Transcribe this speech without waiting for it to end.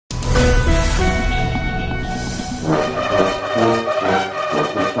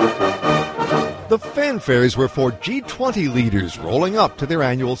The fanfares were for G20 leaders rolling up to their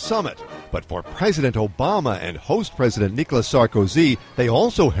annual summit. But for President Obama and host President Nicolas Sarkozy, they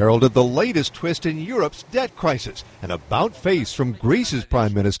also heralded the latest twist in Europe's debt crisis, an about-face from Greece's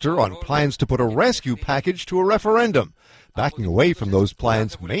prime minister on plans to put a rescue package to a referendum. Backing away from those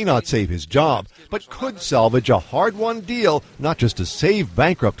plans may not save his job, but could salvage a hard-won deal, not just to save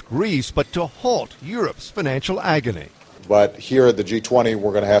bankrupt Greece, but to halt Europe's financial agony. But here at the G20,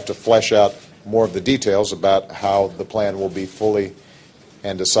 we're going to have to flesh out more of the details about how the plan will be fully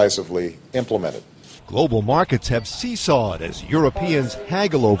and decisively implemented. Global markets have seesawed as Europeans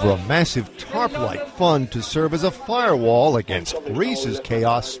haggle over a massive TARP-like fund to serve as a firewall against Greece's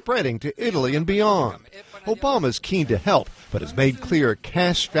chaos spreading to Italy and beyond. Obama's keen to help, but has made clear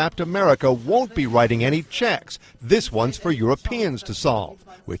cash-strapped America won't be writing any checks. This one's for Europeans to solve,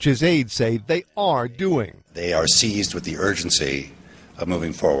 which his aides say they are doing. They are seized with the urgency of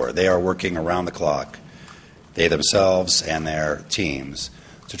moving forward. They are working around the clock, they themselves and their teams,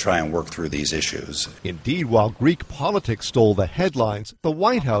 to try and work through these issues. Indeed, while Greek politics stole the headlines, the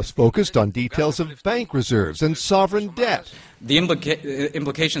White House focused on details of bank reserves and sovereign debt. The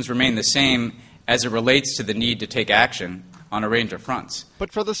implications remain the same as it relates to the need to take action on a range of fronts.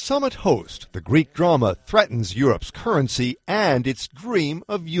 But for the summit host, the Greek drama threatens Europe's currency and its dream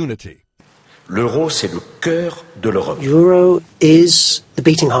of unity. L'euro, c'est le cœur de l'Europe. Euro is the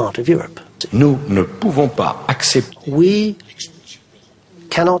beating heart of Europe. Nous ne pouvons pas accepter. We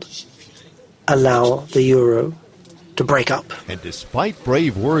cannot allow the euro to break up. And despite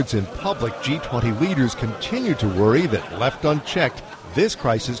brave words in public, G20 leaders continue to worry that left unchecked, this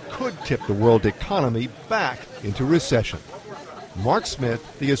crisis could tip the world economy back into recession. Mark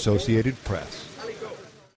Smith, The Associated Press.